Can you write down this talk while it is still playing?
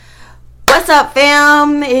up,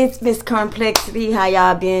 fam? It's Miss Complexity. How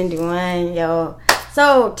y'all been doing, yo?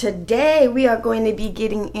 So today we are going to be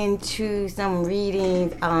getting into some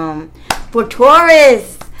readings for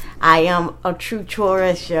Taurus. I am a true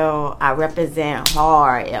Taurus, yo. I represent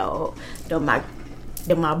hard, yo. They're my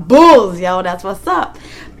bulls, yo. That's what's up.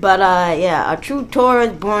 But yeah, a true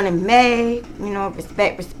Taurus, born in May. You know,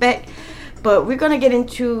 respect. But we're going to get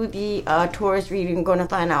into the Taurus reading. We're going to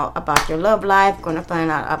find out about your love life. Going to find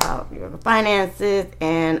out about your finances.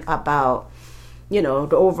 And about, you know,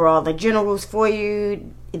 the overall, the generals for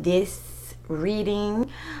you. This reading.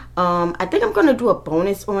 I think I'm going to do a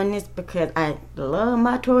bonus on this because I love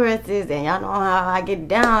my Tauruses. And y'all know how I get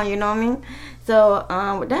down, you know what I mean? So,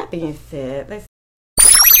 with that being said, let's.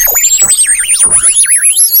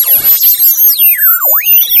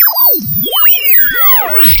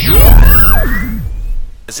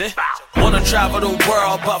 Wanna travel the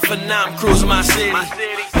world, but for now I'm cruising my city.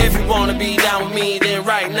 If you wanna be down with me, then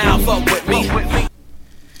right now fuck with me.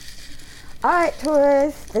 Alright,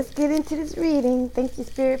 Taurus, let's get into this reading. Thank you,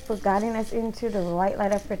 Spirit, for guiding us into the right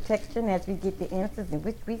light of protection as we get the answers in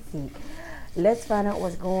which we seek. Let's find out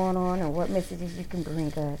what's going on and what messages you can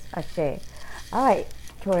bring us. Ashe. Alright,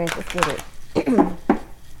 Taurus, let's get it.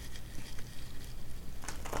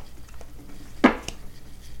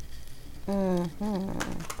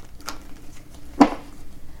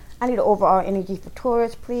 I need an overall energy for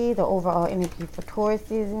Taurus, please. The overall energy for Taurus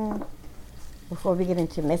season. Before we get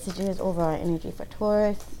into messages, overall energy for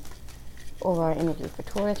Taurus. Overall energy for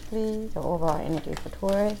Taurus, please. The overall energy for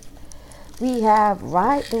Taurus. We have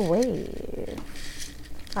Ride the Wave.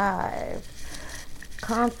 5.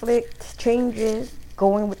 Conflict, changes,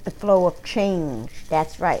 going with the flow of change.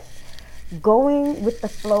 That's right. Going with the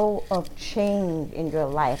flow of change in your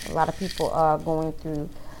life. A lot of people are going through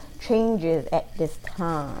changes at this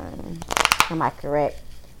time. Am I correct?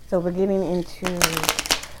 So we're getting into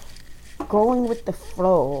going with the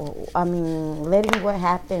flow. I mean, letting what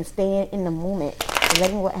happens, staying in the moment,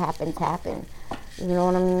 letting what happens happen. You know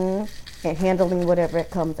what I mean? And handling whatever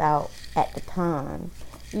comes out at the time.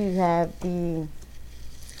 You have the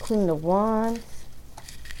Queen of Wands,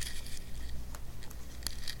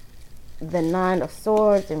 the Nine of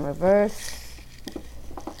Swords in reverse,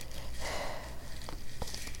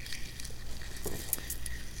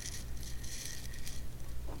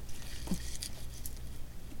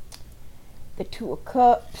 the Two of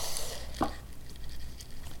Cups,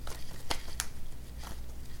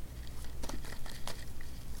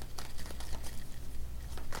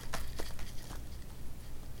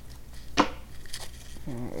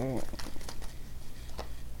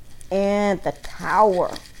 and the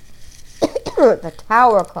Tower. The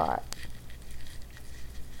Tower card.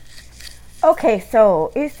 Okay,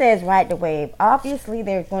 so it says Ride the Wave. Obviously,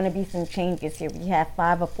 there's going to be some changes here. We have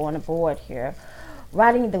 5 up on the board here.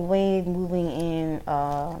 Riding the wave, moving in,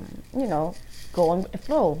 you know, going with the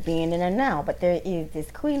flow, being in and now. But there is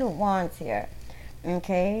this Queen of Wands here.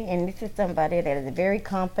 Okay, and this is somebody that is very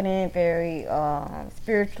confident, very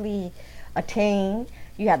spiritually attained.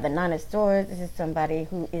 You have the Nine of Swords. This is somebody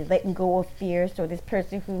who is letting go of fear. So this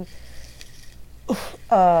person who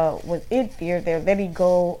was in fear, they're letting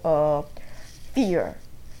go of fear,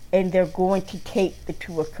 and they're going to take the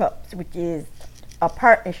Two of Cups, which is a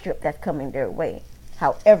partnership that's coming their way.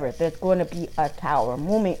 However, there's going to be a Tower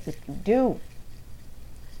moment if you do.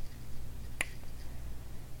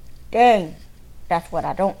 Dang, that's what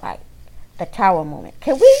I don't like. The Tower moment.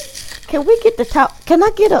 Can we get the Tower? Can I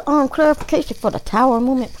get a clarification for the Tower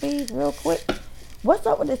moment, please, real quick? What's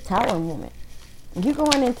up with this Tower moment? You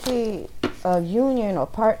going into a union or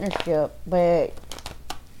partnership, but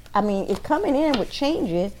I mean, it's coming in with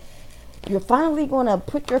changes. You're finally going to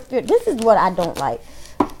put your fear. This is what I don't like.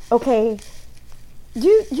 Okay,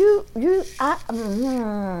 you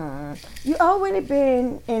already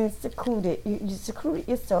been in secluded. You secluded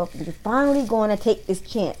yourself, and you're finally going to take this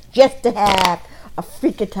chance just to have a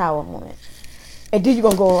freaking Tower moment. And then you're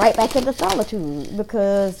going to go right back into solitude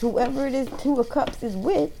because whoever it is Two of Cups is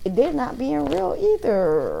with, they're not being real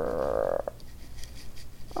either.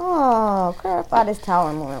 Oh, clarify this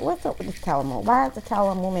Tower moment. What's up with this Tower moment? Why is the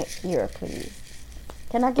Tower moment here, please?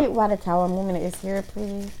 Can I get why the Tower moment is here,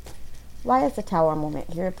 please? Why is the Tower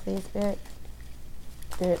moment here, please, Spirit?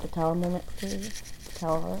 Spirit, the Tower moment, please.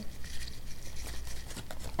 Tower.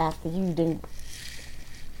 After you didn't...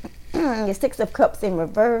 your Six of Cups in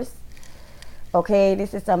reverse. Okay,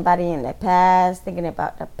 this is somebody in the past, thinking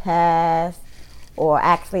about the past, or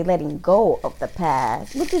actually letting go of the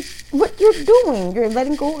past, which is what you're doing. You're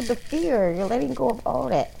letting go of the fear. You're letting go of all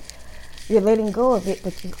that. You're letting go of it,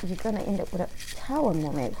 but you're going to end up with a Tower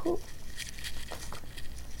moment.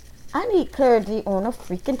 I need clarity on a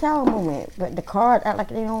freaking tower moment. But the card act like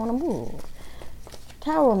they don't want to move.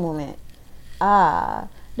 Tower moment.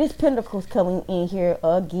 This Pentacle's coming in here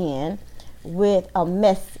again with a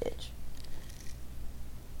message.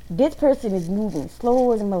 This person is moving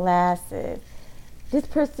slow as molasses. This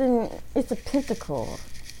person, it's a Pentacle.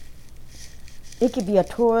 It could be a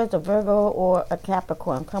Taurus, a Virgo, or a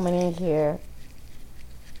Capricorn coming in here.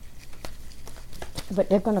 But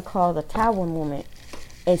they're going to cause a tower moment.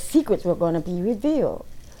 And secrets were going to be revealed.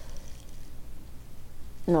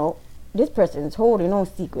 No, this person is holding on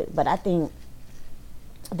secrets. But I think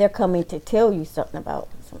they're coming to tell you something about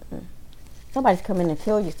something. Somebody's coming to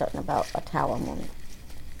tell you something about a tower moment.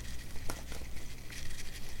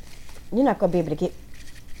 You're not going to be able to get...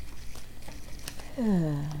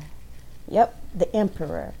 Yep, the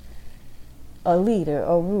Emperor. A leader,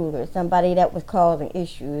 a ruler. Somebody that was causing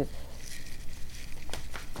issues.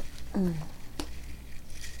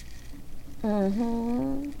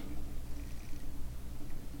 Mm-hmm.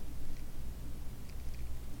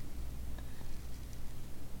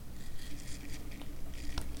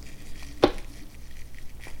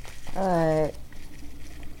 Alright.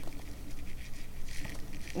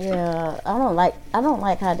 Yeah, I don't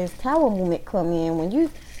like how this tower movement come in when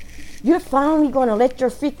you're finally gonna let your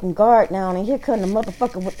freaking guard down and here come the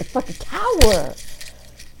motherfucker with the fucking tower.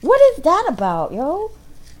 What is that about, yo?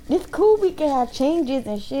 It's cool we can have changes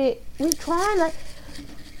and shit. We're trying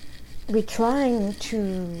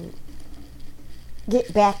to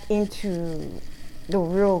get back into the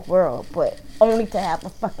real world, but only to have a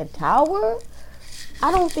fucking tower?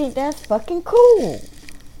 I don't think that's fucking cool.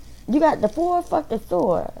 You got the 4 fucking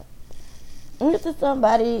swords. And this is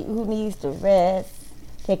somebody who needs to rest,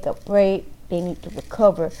 take a break, they need to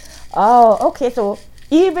recover. Oh, okay, so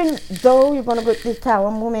even though you're gonna get this tower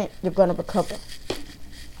moment, you're gonna recover.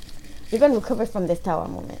 You're gonna recover from this tower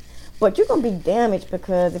moment. But you're gonna be damaged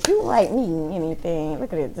because if you like me anything,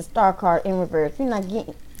 look at it, the star card in reverse, you're not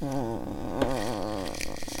getting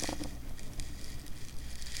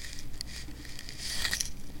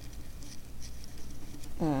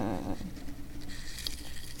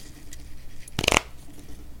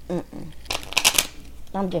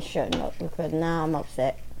I'm just shutting up because now I'm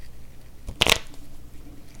upset.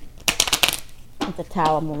 It's a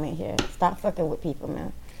tower moment here. Stop fucking with people,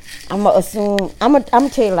 man. I'm gonna assume, I'm gonna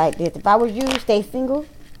tell you like this. If I was you, stay single.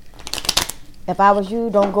 If I was you,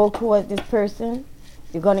 don't go towards this person.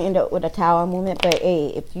 You're gonna end up with a tower moment. But hey,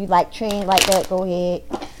 if you like train like that, go ahead.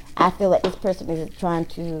 I feel like this person is trying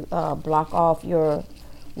to block off your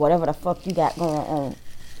whatever the fuck you got going on.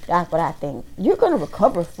 That's what I think. You're gonna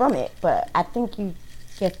recover from it, but I think you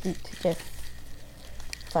just need to just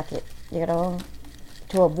fuck it, you know.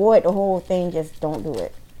 To avoid the whole thing, just don't do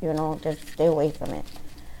it. You know, just stay away from it.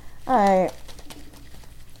 Alright.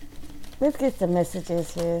 Let's get some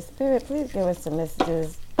messages here. Spirit, please give us some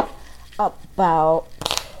messages about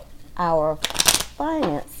our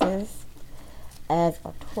finances as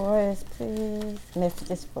a Taurus, please.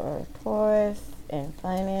 Messages for Taurus and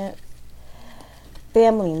finance.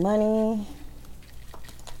 Family, money.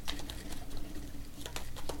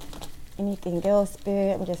 Anything else,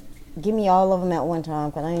 Spirit? I'm just give me all of them at one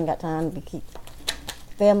time because I ain't got time to keep.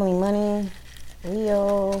 Family, money,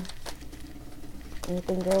 Leo.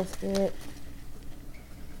 Anything else, Spirit?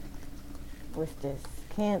 What's this?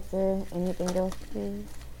 Cancer. Anything else, please?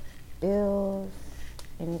 Bills.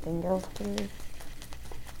 Anything else, please?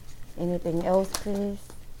 Anything else, please?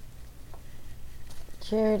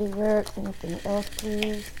 Charity work. Anything else,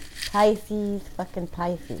 please? Pisces. Fucking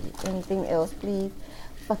Pisces. Anything else, please?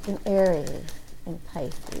 Fucking Aries and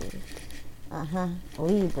Pisces.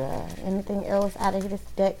 Libra. Anything else out of this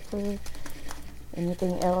deck, please?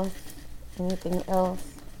 Anything else? Anything else?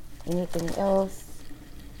 Anything else?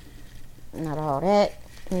 Not all that.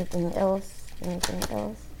 Anything else? Anything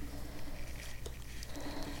else?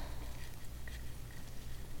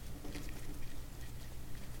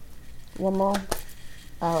 One more?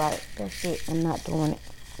 Alright, that's it. I'm not doing it.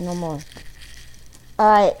 No more.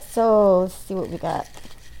 Alright, so let's see what we got.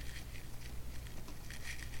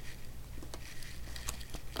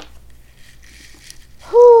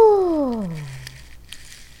 Whew.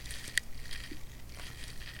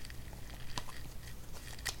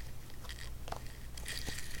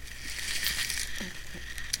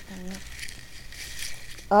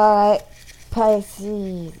 Alright,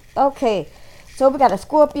 Pisces. Okay, so we got a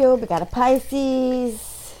Scorpio, we got a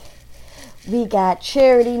Pisces, we got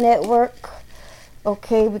Charity Network.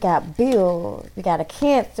 Okay, we got Bill, we got a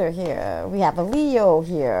Cancer here, we have a Leo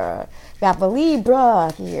here, we have a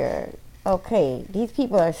Libra here. Okay, these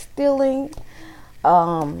people are stealing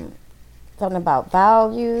something about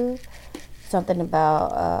value. something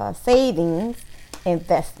about savings,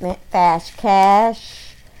 investment, fast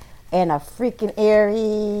cash, and a freaking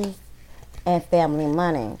Aries, and family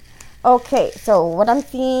money. Okay, so what I'm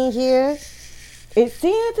seeing here, it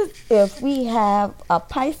seems as if we have a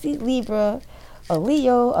Pisces, Libra, a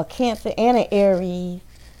Leo, a Cancer, and an Aries,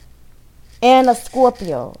 and a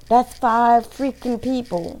Scorpio. That's 5 freaking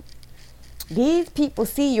people. These people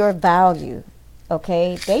see your value,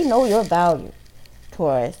 okay? They know your value,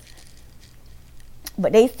 Taurus.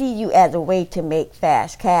 But they see you as a way to make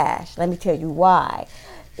fast cash. Let me tell you why.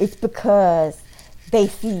 It's because they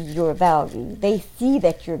see your value. They see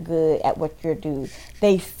that you're good at what you do.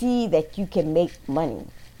 They see that you can make money,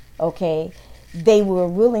 okay? They were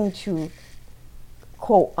willing to,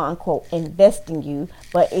 quote unquote, invest in you,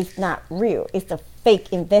 but it's not real. It's a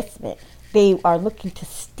fake investment. They are looking to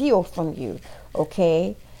steal from you,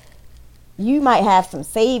 okay? You might have some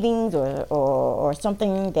savings or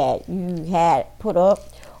something that you had put up,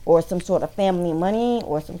 or some sort of family money,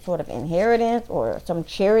 or some sort of inheritance, or some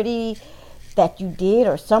charity that you did,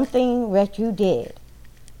 or something that you did,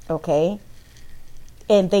 okay?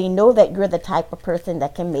 And they know that you're the type of person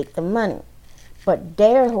that can make the money. But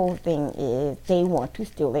their whole thing is they want to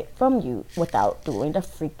steal it from you without doing the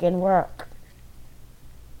freaking work.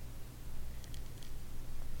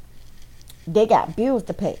 They got bills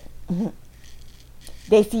to pay.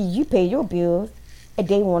 They see you pay your bills, and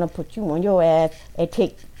they want to put you on your ass and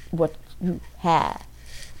take what you have.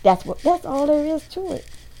 That's all there is to it.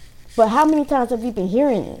 But how many times have we been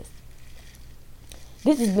hearing this?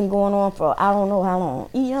 This has been going on for I don't know how long.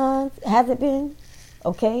 Eons, has it been?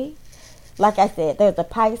 Okay? Like I said, there's a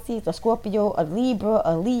Pisces, a Scorpio, a Libra,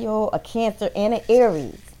 a Leo, a Cancer, and an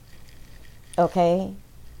Aries. Okay?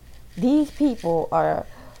 These people are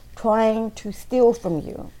trying to steal from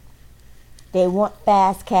you. They want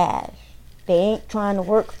fast cash. They ain't trying to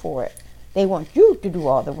work for it. They want you to do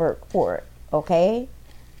all the work for it. Okay?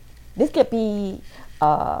 This could be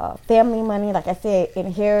family money, like I said,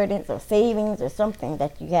 inheritance or savings or something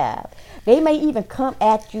that you have. They may even come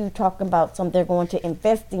at you talking about something they're going to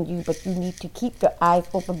invest in you, but you need to keep your eyes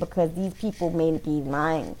open because these people may be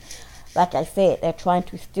lying. Like I said, they're trying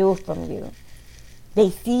to steal from you. They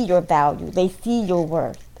see your value. They see your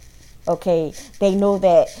worth. Okay? They know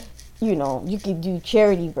that, you know, you can do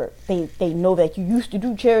charity work. They know that you used to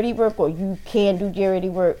do charity work, or you can do charity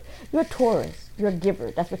work. You're a Taurus. You're a giver.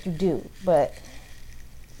 That's what you do. But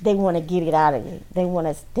they want to get it out of you. They want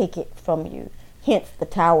to take it from you. Hence the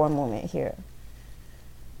Tower moment here.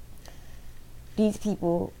 These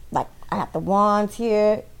people, like I have the Wands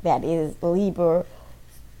here. That is Libra.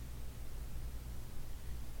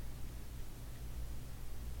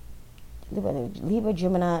 Libra,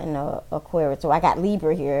 Gemini, and Aquarius. So I got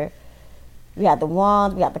Libra here. We got the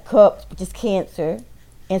Wands, we got the Cups, which is Cancer,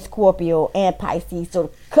 and Scorpio, and Pisces.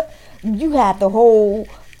 So you have the whole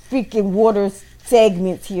freaking water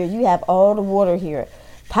segments here. You have all the water here.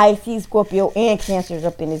 Pisces, Scorpio, and Cancer is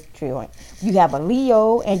up in this joint. You have a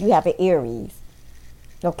Leo, and you have an Aries.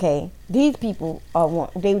 Okay? These people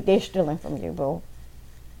they're stealing from you, bro.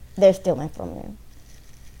 They're stealing from you.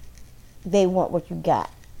 They want what you got.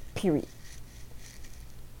 Period.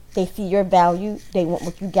 They see your value. They want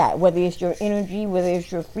what you got. Whether it's your energy, whether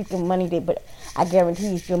it's your freaking money. But I guarantee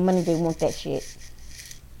it's your money. They want that shit.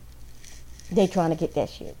 They trying to get that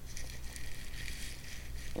shit.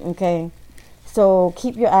 Okay? So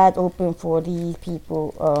keep your eyes open for these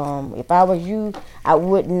people. If I was you, I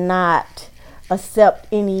would not accept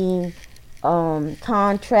any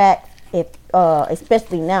contract,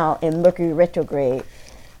 especially now in Mercury retrograde.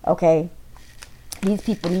 Okay? These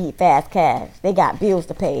people need fast cash. They got bills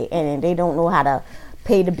to pay, and they don't know how to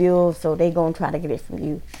pay the bills, so they gonna try to get it from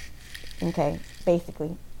you. Okay,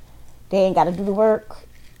 basically, they ain't got to do the work.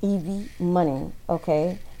 Easy money.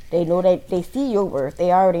 Okay, they know that they see your worth.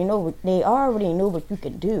 They already know what you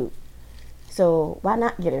can do. So why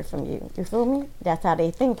not get it from you? You feel me? That's how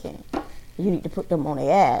they thinking. You need to put them on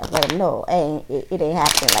their ass. Let them know, it ain't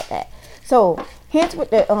happening like that. So hence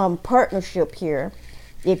with the partnership here.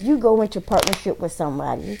 If you go into partnership with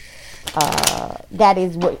somebody, that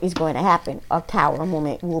is what is going to happen. A Tower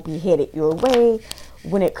moment will be headed your way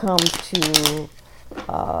when it comes to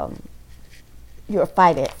your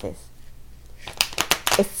finances.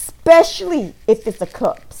 Especially if it's a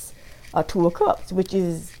Cups, a Two of Cups, which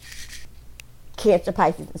is Cancer,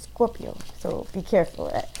 Pisces, and Scorpio. So be careful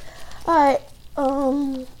of that. Alright,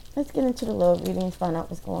 let's get into the love readings, find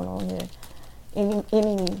out what's going on here.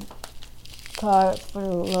 Any cards for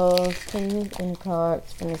love, please. Any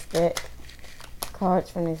cards from this deck?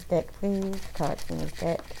 Cards from this deck, please. Cards from this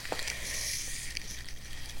deck.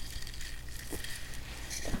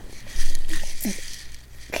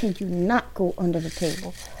 Can you not go under the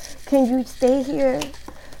table? Can you stay here?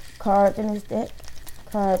 Cards in his deck.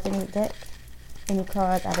 Cards in his deck. Any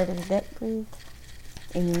cards out of this deck, please?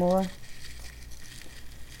 Any more?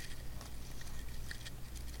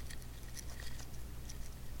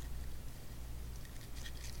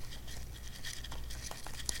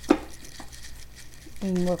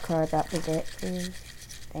 Any more cards out the deck, please?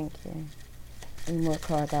 Thank you. Any more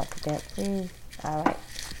cards out the deck, please? All right.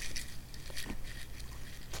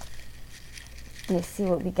 Let's see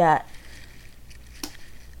what we got.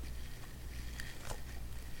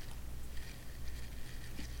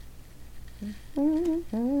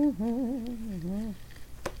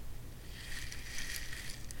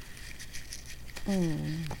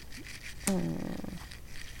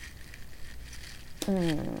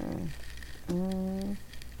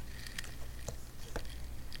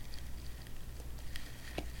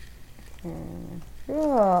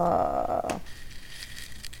 Yeah.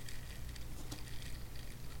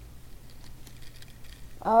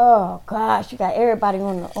 Oh gosh, you got everybody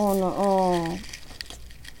on the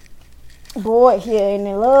board here in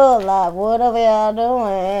the love life. Whatever y'all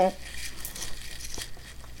doing.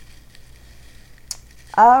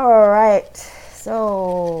 All right.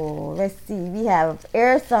 So let's see. We have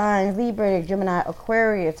air signs: Libra, Gemini,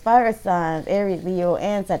 Aquarius; fire signs: Aries, Leo,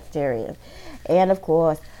 and Sagittarius; and of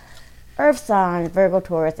course, earth signs: Virgo,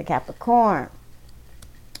 Taurus, and Capricorn.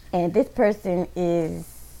 And this person is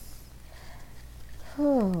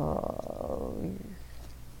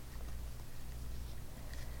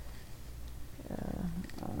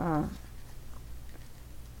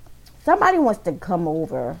somebody wants to come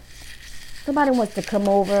over. Somebody wants to come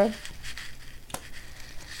over.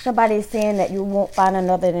 Somebody is saying that you won't find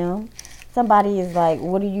another them. Somebody is like,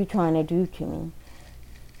 what are you trying to do to me?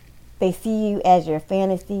 They see you as your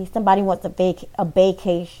fantasy. Somebody wants a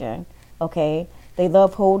vacation, okay? They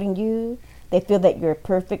love holding you. They feel that you're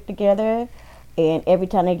perfect together. And every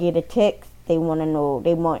time they get a text, they want to know,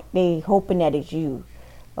 they hoping that it's you,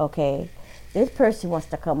 okay? This person wants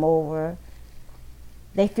to come over.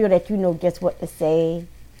 They feel that you know just what to say.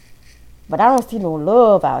 But I don't see no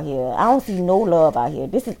love out here. I don't see no love out here.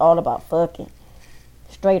 This is all about fucking.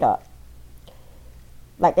 Straight up.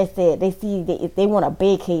 Like they said, they see that if they want a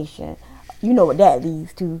vacation, you know what that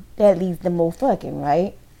leads to. That leads to more fucking,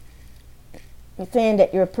 right? You're saying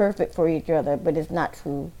that you're perfect for each other, but it's not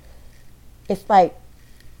true. It's like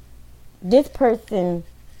this person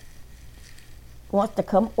wants to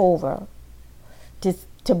come over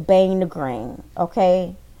to bang the grain,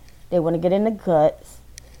 okay? They want to get in the guts.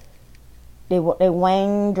 They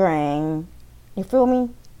wang drain. You feel me?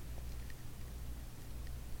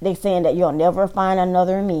 They saying that you'll never find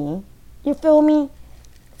another me. You feel me?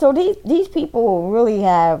 So these people really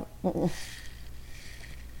have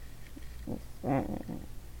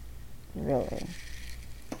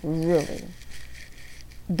really.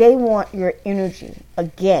 They want your energy.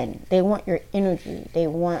 Again, they want your energy. They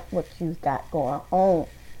want what you got going on.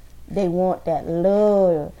 They want that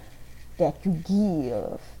love that you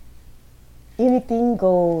give. Anything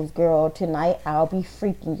goes, girl. Tonight I'll be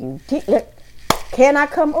freaking you. Can I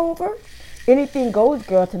come over? Anything goes,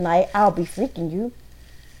 girl. Tonight I'll be freaking you.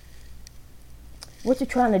 What you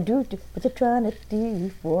trying to do? What you trying to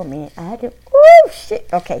do for me? I can. Oh shit.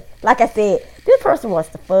 Okay. Like I said, this person wants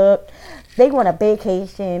to fuck. They want a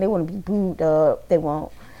vacation. They want to be booed up. They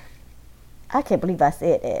want. I can't believe I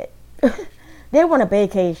said that. They want a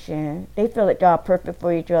vacation. They feel like y'all perfect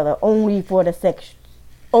for each other. Only for the sex.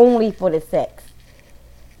 Only for the sex.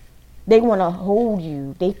 They want to hold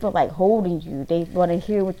you. They feel like holding you. They want to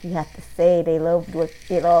hear what you have to say. They love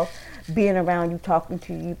being around you, talking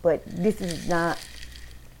to you. But this is not.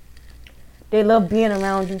 They love being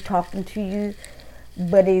around you, talking to you.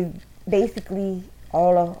 But it's basically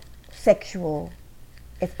all sexual.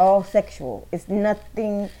 It's all sexual. It's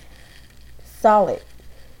nothing solid.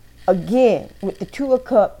 Again, with the Two of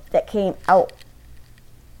Cups that came out.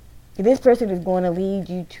 This person is going to lead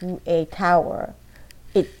you to a tower.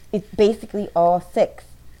 It's basically all sex.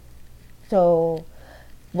 So,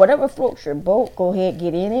 whatever floats your boat, go ahead,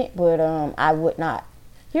 get in it. But I would not.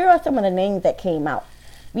 Here are some of the names that came out.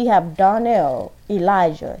 We have Donnell,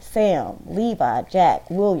 Elijah, Sam, Levi, Jack,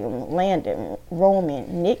 William, Landon,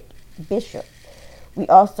 Roman, Nick, Bishop. We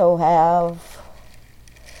also have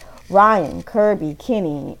Ryan, Kirby,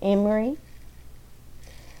 Kenny, Emery,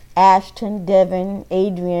 Ashton, Devin,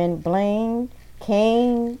 Adrian, Blaine,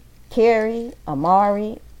 Kane, Carrie,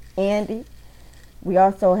 Amari, Andy. We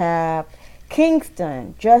also have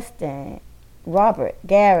Kingston, Justin, Robert,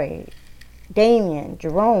 Gary, Damian,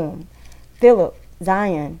 Jerome, Philip,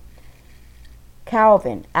 Zion,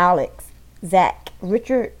 Calvin, Alex, Zach,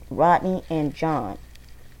 Richard, Rodney, and John.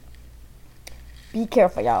 Be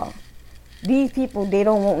careful, y'all. These people, they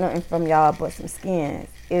don't want nothing from y'all but some skins.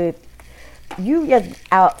 If you just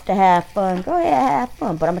out to have fun, go ahead and have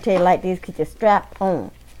fun. But I'm going to tell you like this, keep your strap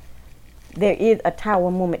on. There is a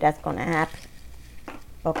tower moment that's going to happen.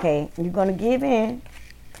 Okay? You're going to give in.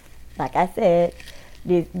 Like I said,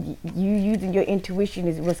 you using your intuition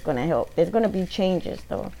is what's going to help. There's going to be changes,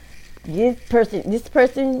 though. This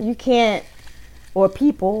person, you can't, or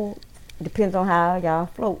people, depends on how y'all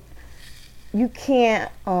float. You can't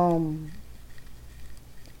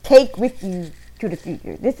take with you to the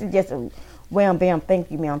future. This is just a wham bam thank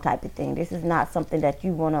you ma'am type of thing. This is not something that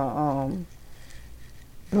you want to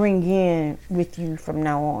bring in with you from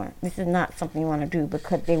now on. This is not something you want to do,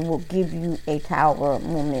 because they will give you a tower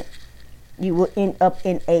moment. You will end up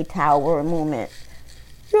in a tower moment.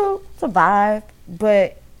 You'll survive,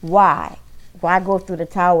 but why? Why go through the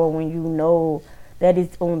tower when you know that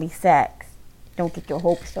it's only sex? Don't get your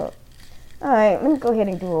hopes up. Alright, let me go ahead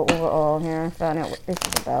and do an overall here and find out what this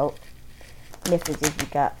is about. Messages you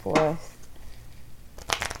got for us.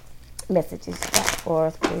 Messages you got for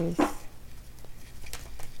us, please.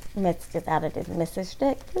 Messages out of this message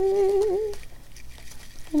deck, please.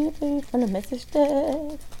 Anything from the message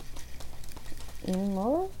deck? Any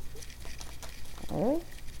more? Alright.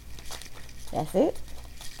 That's it.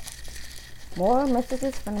 More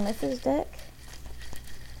messages from the message deck.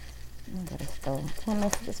 So 10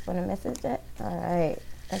 messages from the message deck. Alright,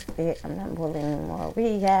 that's it. I'm not bullying anymore.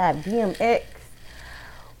 We have DMX.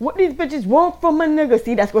 What these bitches want from a nigga?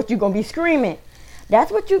 See, that's what you're gonna be screaming.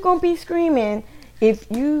 That's what you're gonna be screaming if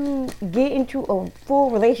you get into a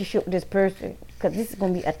full relationship with this person. Because this is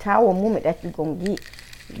gonna be a tower moment that you're gonna get.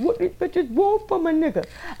 What these bitches want from a nigga?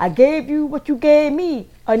 I gave you what you gave me.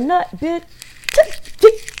 A nut, bitch.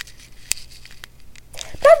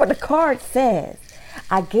 That's what the card says.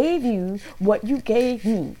 I gave you what you gave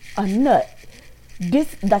me, a nut.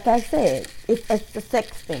 This, like I said, it's a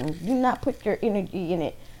sex thing. Do not put your energy in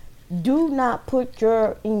it. Do not put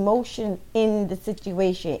your emotion in the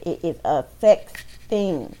situation. It is a sex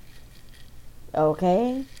thing.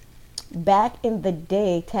 Okay? Back in the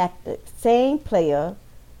day, tactics. Same player.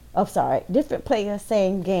 Different player,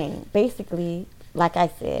 same game. Basically, like I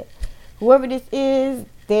said, whoever this is,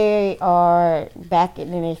 they are back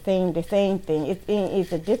in the same thing.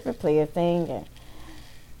 It's a different player, same game.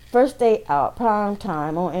 First day out, prime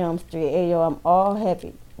time on Elm Street. Hey, yo, I'm all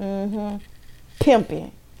happy.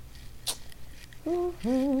 Pimping.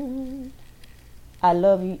 I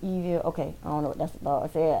love you, evil. Okay, I don't know what that's about. I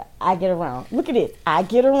said, I get around. Look at this. I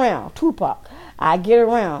get around. Tupac. I get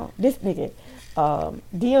around. This nigga.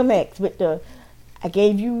 DMX with the, I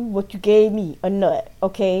gave you what you gave me, a nut.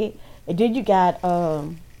 Okay? And then you got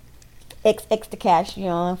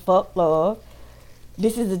XXXTentacion, fuck love.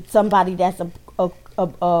 This is somebody that's I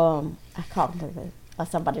call him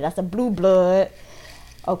somebody that's a blue blood.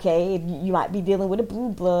 Okay, you might be dealing with a blue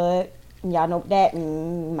blood. Y'all know that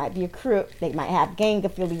might be a Crip. They might have gang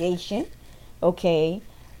affiliation. Okay,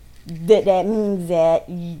 that means that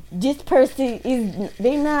this person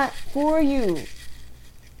they're not for you.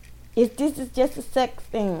 If this is just a sex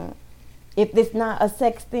thing. If it's not a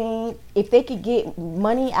sex thing, if they could get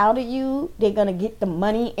money out of you, they're going to get the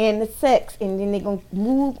money and the sex, and then they're going to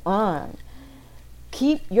move on.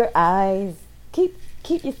 Keep your eyes, keep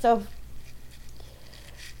yourself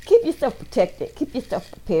protected. Keep yourself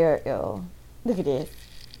prepared, yo. Look at this.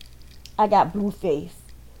 I got Blueface.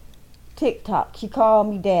 TikTok. She called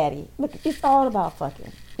me daddy. Look, it's all about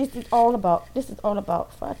fucking. This is all about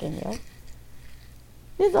fucking, yo.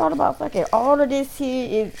 This is all about fucking. All of this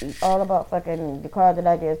here is all about fucking. The card that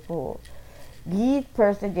I just pulled. These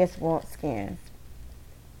person just want skins.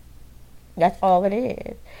 That's all it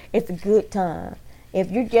is. It's a good time.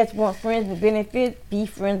 If you just want friends with benefits, be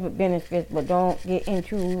friends with benefits, but don't get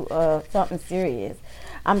into something serious.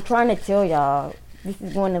 I'm trying to tell y'all, this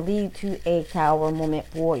is going to lead to a tower moment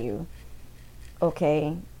for you.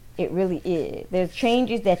 Okay? It really is. There's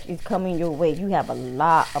changes that is coming your way. You have a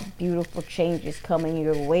lot of beautiful changes coming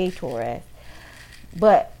your way, Taurus.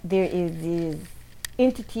 But there is this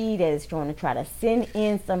entity that is trying to try to send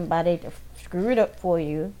in somebody to screw it up for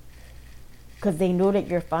you. Because they know that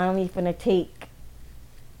you're finally going to take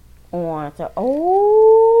on. So,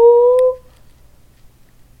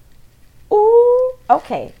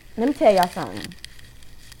 okay. Let me tell y'all something.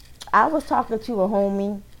 I was talking to a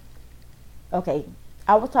homie. Okay.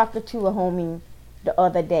 I was talking to a homie the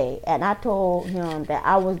other day, and I told him that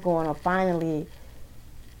I was going to finally,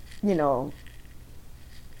 give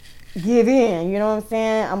in. You know what I'm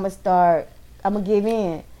saying? I'm going to give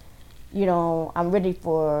in. I'm ready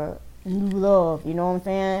for new love. You know what I'm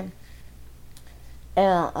saying?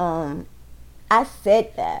 And I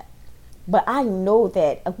said that, but I know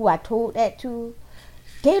that who I told that to,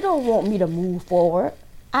 they don't want me to move forward.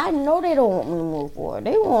 I know they don't want me to move forward.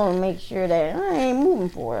 They want to make sure that I ain't moving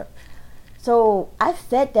forward. So I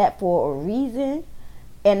said that for a reason.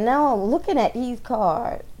 And now looking at these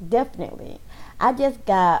cards, definitely, I just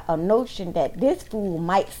got a notion that this fool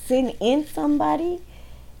might send in somebody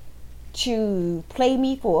to play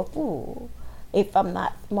me for a fool if I'm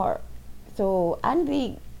not smart. So I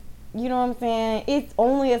need, you know what I'm saying? It's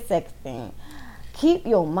only a sex thing. Keep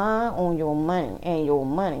your mind on your money and your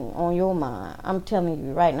money on your mind. I'm telling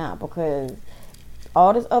you right now, because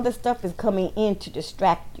all this other stuff is coming in to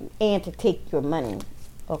distract you and to take your money.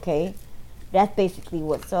 Okay? That's basically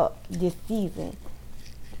what's up this season.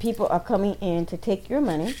 People are coming in to take your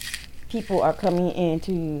money. People are coming in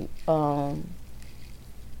to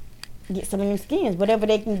get some of them skins, whatever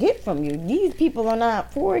they can get from you. These people are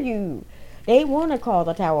not for you. They want to cause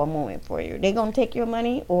a tower moment for you. They're going to take your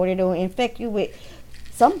money, or they're going to infect you with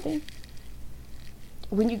something.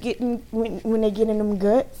 When you get in, when they get in them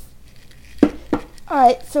guts.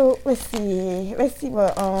 Alright, so let's see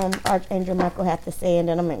what Archangel Michael has to say, and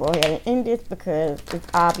then I'm going to go ahead and end this because it's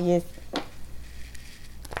obvious.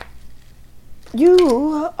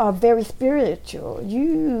 You are very spiritual. You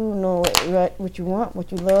know what you want,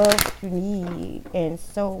 what you love, what you need. And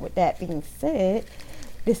so with that being said,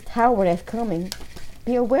 this tower that's coming,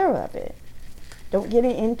 be aware of it. Don't get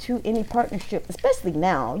into any partnership, especially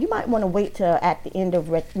now. You might want to wait till at the end of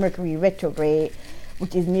Mercury retrograde,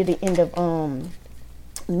 which is near the end of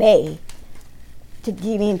May, to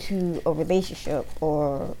get into a relationship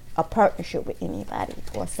or a partnership with anybody,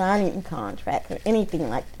 or signing a contract or anything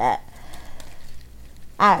like that.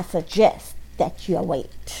 I suggest that you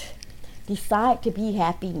wait. Decide to be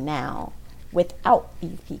happy now without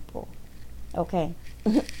these people. Okay?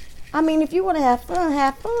 I mean, if you want to have fun,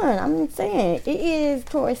 have fun. I'm saying, it is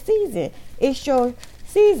Taurus season. It's your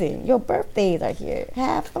season. Your birthdays are here.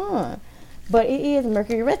 Have fun. But it is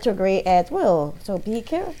Mercury retrograde as well, so be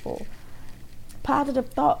careful. Positive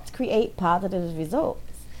thoughts create positive results.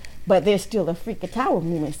 But there's still a freaking tower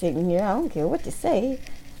movement sitting here. I don't care what you say.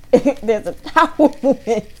 There's a tower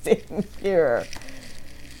movement sitting here.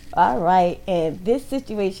 Alright, and this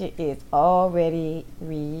situation is already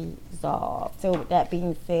resolved. So with that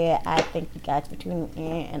being said, I thank you guys for tuning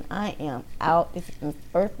in, and I am out. This is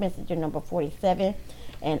Earth Messenger number 47,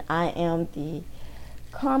 and I am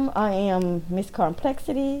Miss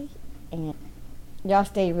Complexity, and y'all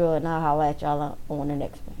stay real, and I'll holler at y'all on the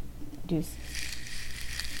next one. Deuces.